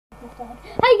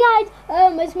Hi guys,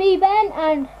 it's me Ben,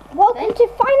 and welcome to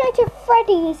Five Nights at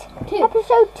Freddy's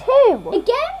episode 2.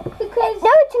 Again? Because no,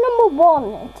 it's number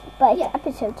 1, but it's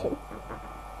episode 2.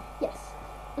 Yes.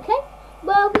 Okay.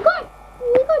 Well,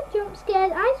 we got jump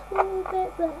scared. I swore a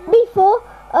bit, but before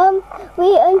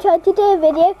we tried to do a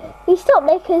video, we stopped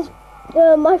there because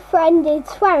my friend is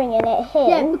swearing in it here.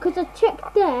 Yeah, because I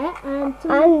checked there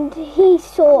and he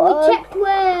saw. We checked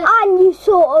where. And you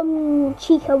saw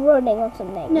Chica running or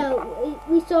something. No,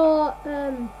 we saw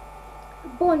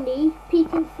Bonnie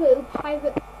peeking through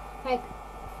Pirate,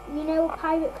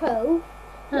 Pirate Cove.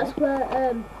 That's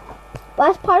where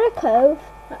Where's Pirate Cove?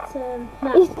 That's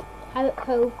Pirate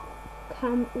Cove,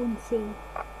 Cam Unseen.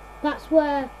 That's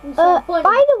where we saw Bonnie.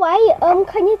 By the way,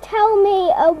 can you tell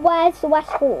me where's the West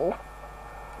Hall?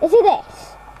 Is it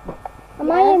this?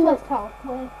 Am I in the top?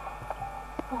 Where's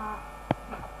that?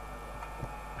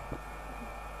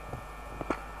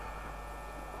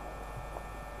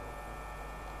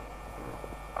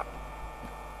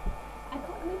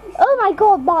 Oh my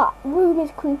god, that room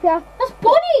is creepy. That's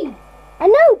Bonnie! I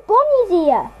know, Bonnie's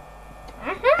here.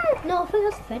 No, I think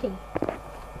that's Freddy.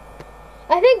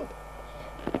 I think...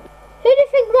 Who do you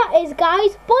think that is,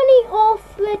 guys? Bonnie or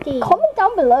Freddy? Comment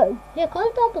down below. Yeah,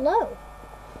 comment down below.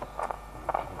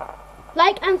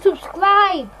 Like and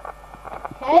subscribe.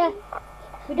 Okay? Yeah.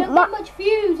 We don't get much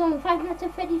views on Five Nights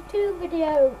at Freddy's 2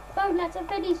 videos. Five Nights at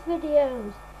Freddy's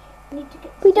videos. We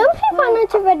don't play Five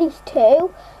Nights at Freddy's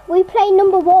 2. We play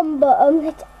number 1, but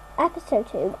it's episode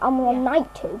 2, and we're on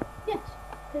night 2. Yes,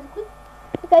 basically.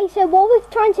 Okay, so what we're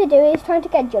trying to do is trying to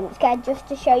get jump scared, just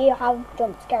to show you how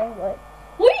jump scaring works.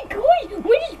 Wait, guys,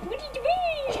 what is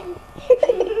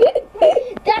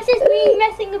That's just me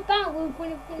messing about with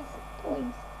one of his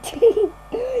toys. Hey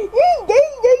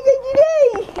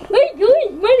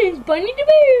guys, my name's Bunny the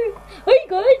Bear. Hey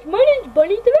guys, my name's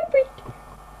Bunny the Rabbit.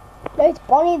 No, it's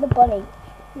Bonnie the Bunny.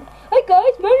 Hey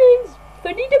guys, my name's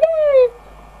Freddy the Bear.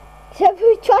 So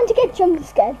we're trying to get jump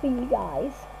scared for you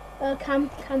guys.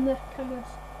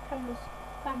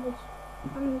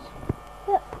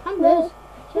 Cameras.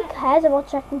 Who cares about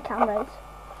checking cameras?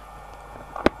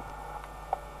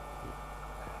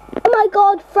 Oh my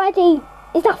god, Freddy!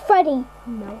 Is that Freddy?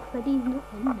 No, Freddy's not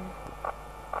in there.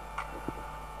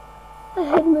 I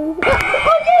heard moving.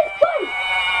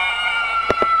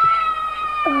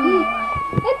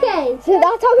 Okay, so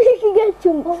that's how we can get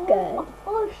jump scared.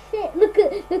 Oh shit!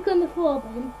 Look on the floor,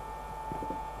 Ben.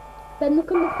 Ben,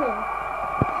 look on the floor.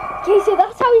 Okay, so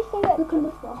that's how we can get. Look on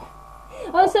the floor. I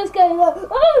was so scared. Like,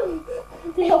 oh!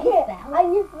 Did you fell?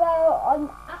 And you fell on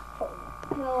apple.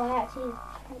 No, I actually.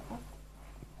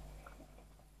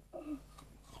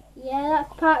 Yeah,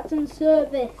 that's parts and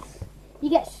service. You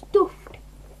get stuffed.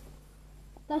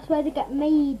 That's where they get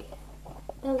made,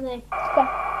 don't they?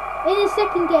 In the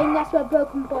second game, that's where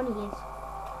Broken Bonnie is.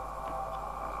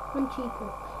 And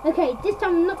Chico. Okay, this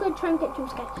time I'm not going to try and get jump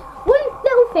scared. One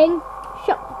little thing.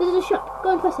 Shop. There's a shop. Go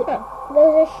and press it. There's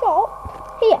a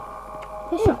shop here.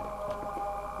 The shop.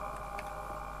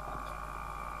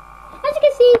 As you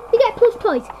can see, you get plush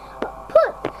toys.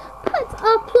 Put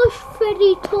a plush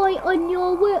Freddy toy on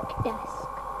your work desk.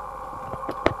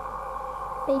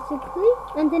 Basically.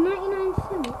 And the 99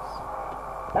 cents.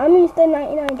 That means the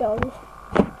 $99.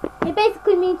 It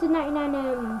basically means the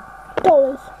 99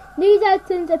 dollars. These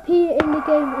items appear in the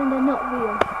game and they're not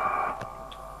real.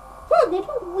 Oh, they're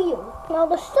not real. Well,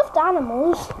 they're stuffed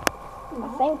animals. I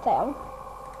think they are.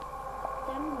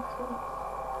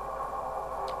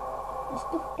 The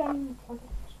stuffed animals.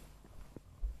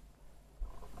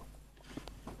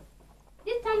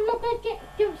 This time I'm not going to get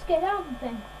jump scared out of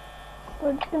them.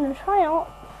 We're going to try out.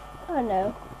 I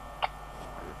know.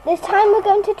 This time we're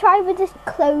going to try with this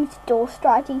closed door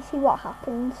strategy, see what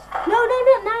happens. No,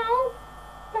 not now.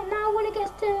 Not now when it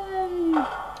gets to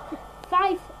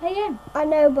 5 AM. I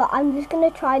know, but I'm just going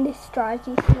to try this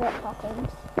strategy, see what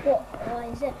happens. What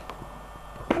is it?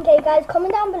 Okay guys,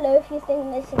 comment down below if you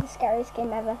think this is the scariest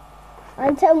game ever.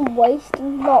 And I'm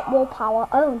wasting a lot more power.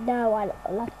 Oh no, I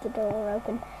left the door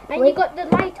open. And you got the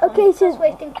light on. Okay, so that's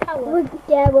wasting power. We're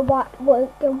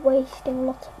wasting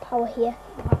lots of power here.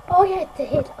 Oh yeah, to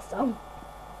hear that song.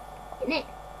 Isn't it?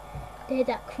 To hear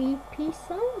that creepy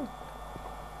song.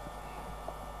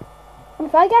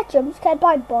 If I get jump scared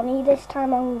by Bonnie this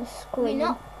time, I'm going to scream.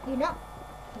 You're not.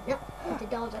 The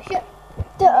doors are shut.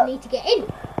 You need to get in.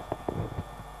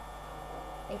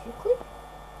 Basically.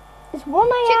 It's 1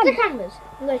 AM. Check the cameras.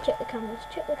 I'm going to check the cameras.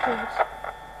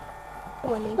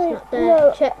 Bonnie's Wait, not there.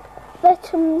 no. Check. Let's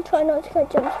try not to get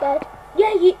jump scared.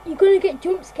 Yeah, you're going to get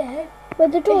jump scared.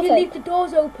 With the doors if you leave the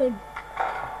doors open.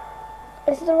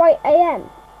 It's the right AM.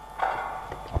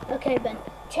 Okay, Ben.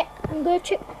 check. I'm gonna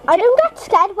check. I don't get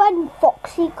scared when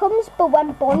Foxy comes, but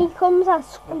when Bonnie comes, I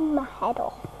scream my head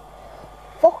off.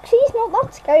 Foxy's not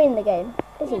that scary in the game,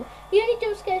 is he? He only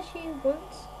jump scares you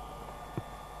once.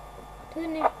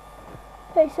 Doesn't he?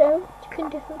 Okay, so Two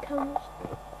different cameras.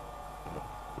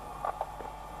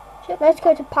 let's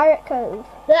go to Pirate Cove.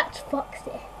 That's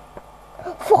Foxy.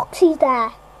 Foxy's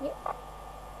there. Yep.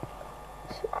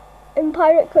 In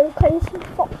Pirate Cove, can you see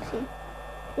Foxy?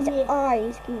 His Yeah.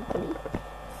 eyes googly.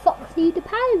 Foxy the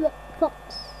pirate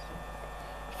fox.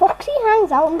 Foxy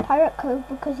hangs out in Pirate Cove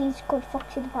because he's called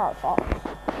Foxy the Pirate Fox.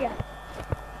 Yeah.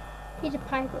 He's a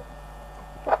pirate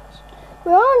fox.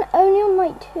 We're only on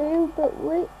night 2, but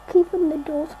we're keeping the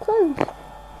doors closed.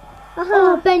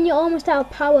 Oh, Ben, you're almost out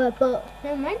of power, but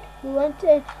never mind. We want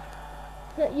to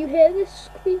let you hear this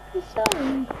creepy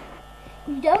sound.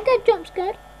 You don't get jump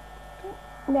scared.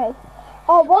 No.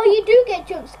 Oh, you do get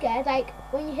jump scared, like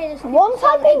when you hear this creepy Once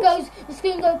sound, I've been- the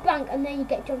screen goes blank, and then you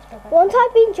get jump scared. Once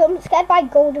I've been jump scared by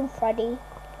Golden Freddy.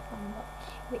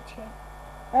 Which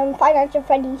game? Five Nights at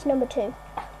Freddy's number 2.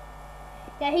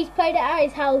 Yeah, he's played it at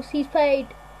his house. He's played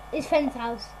his friend's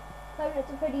house. Five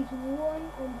Nights at Freddy's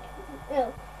 1 and 2.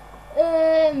 No.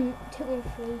 2 and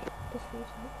 3. Just 3,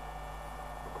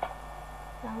 sorry.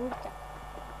 Now, what's that?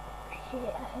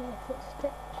 Shit, I heard a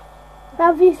footstep.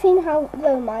 Have you seen how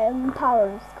low my power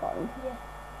has gone? Yeah.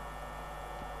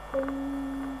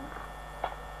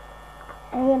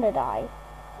 I'm gonna die.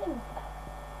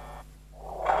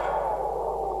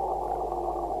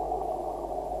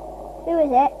 Who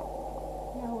is it?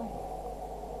 No one.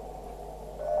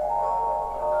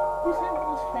 Who's that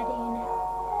was Freddy in it?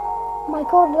 My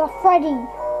God, that's Freddy.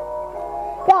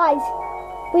 Guys,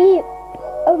 we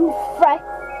Fred.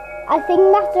 I think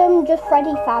that's just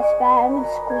Freddy Fazbear and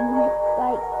Scream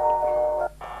like.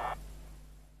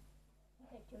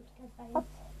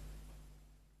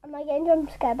 Am I getting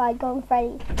jump scared by Golden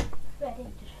Freddy? Freddy,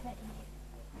 just Freddy.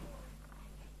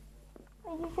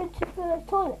 Are you going to the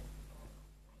toilet?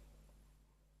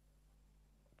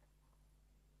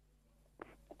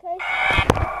 Okay.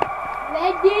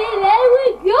 Ready, there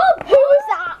we go! Who is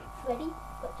that? Freddy,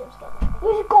 got jump scared.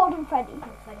 Who's Golden Freddy?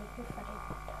 Freddy.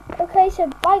 Okay, so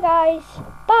bye guys.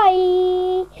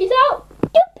 Bye. Peace out!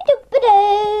 Doop doop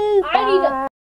doo. I need a